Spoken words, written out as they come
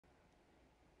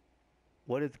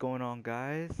What is going on,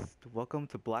 guys? Welcome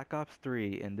to Black Ops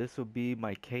 3, and this will be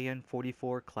my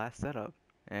KN-44 class setup.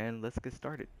 And let's get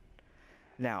started.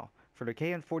 Now, for the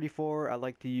KN-44, I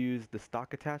like to use the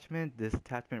stock attachment. This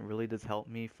attachment really does help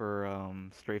me for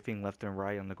strafing left and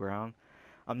right on the ground.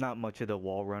 I'm not much of the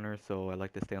wall runner, so I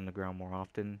like to stay on the ground more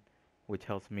often, which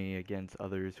helps me against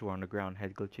others who are on the ground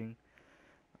head glitching.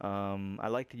 I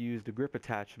like to use the grip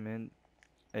attachment.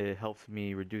 It helps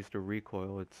me reduce the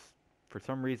recoil. For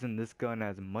some reason, this gun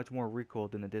has much more recoil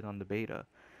than it did on the beta,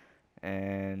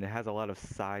 and it has a lot of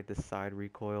side-to-side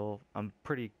recoil. I'm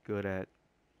pretty good at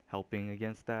helping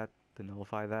against that, to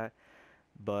nullify that.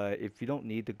 But if you don't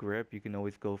need the grip, you can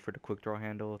always go for the quick draw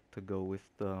handle to go with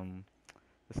the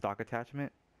stock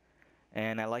attachment.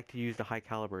 And I like to use the high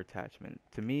caliber attachment.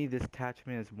 To me, this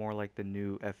attachment is more like the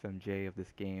new FMJ of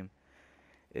this game.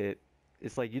 It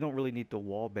it's like you don't really need to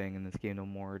wall bang in this game no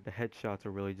more. The headshots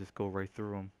will really just go right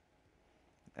through them.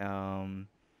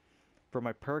 For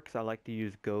my perks, I like to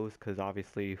use Ghost because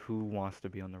obviously, who wants to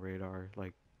be on the radar?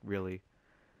 Like, really.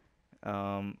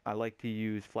 I like to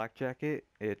use Flak Jacket.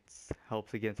 It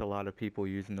helps against a lot of people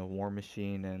using the War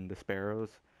Machine and the Sparrows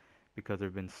because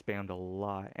they've been spammed a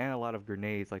lot, and a lot of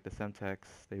grenades like the Semtex.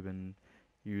 They've been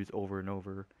used over and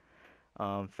over.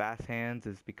 Fast Hands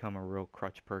has become a real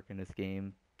crutch perk in this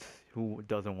game. Who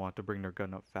doesn't want to bring their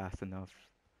gun up fast enough?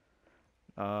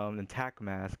 And Tac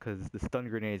Mask, because the stun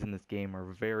grenades in this game are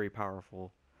very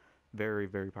powerful, very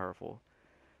very powerful.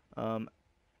 Um,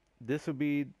 this would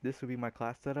be my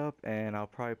class setup, and I'll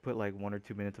probably put like 1 or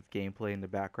 2 minutes of gameplay in the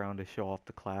background to show off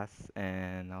the class,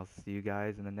 and I'll see you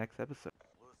guys in the next episode.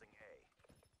 Losing A.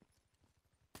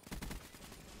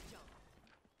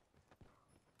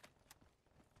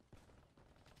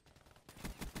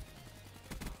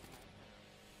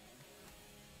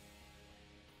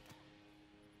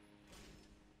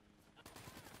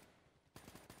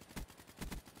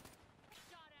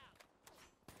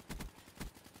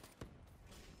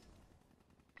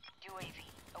 UAV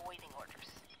awaiting orders.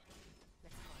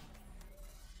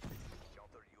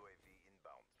 Counter UAV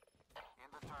inbound. In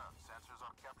the turn, sensors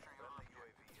on capture your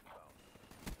UAV inbound.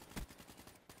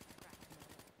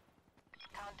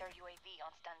 Counter UAV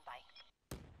on standby.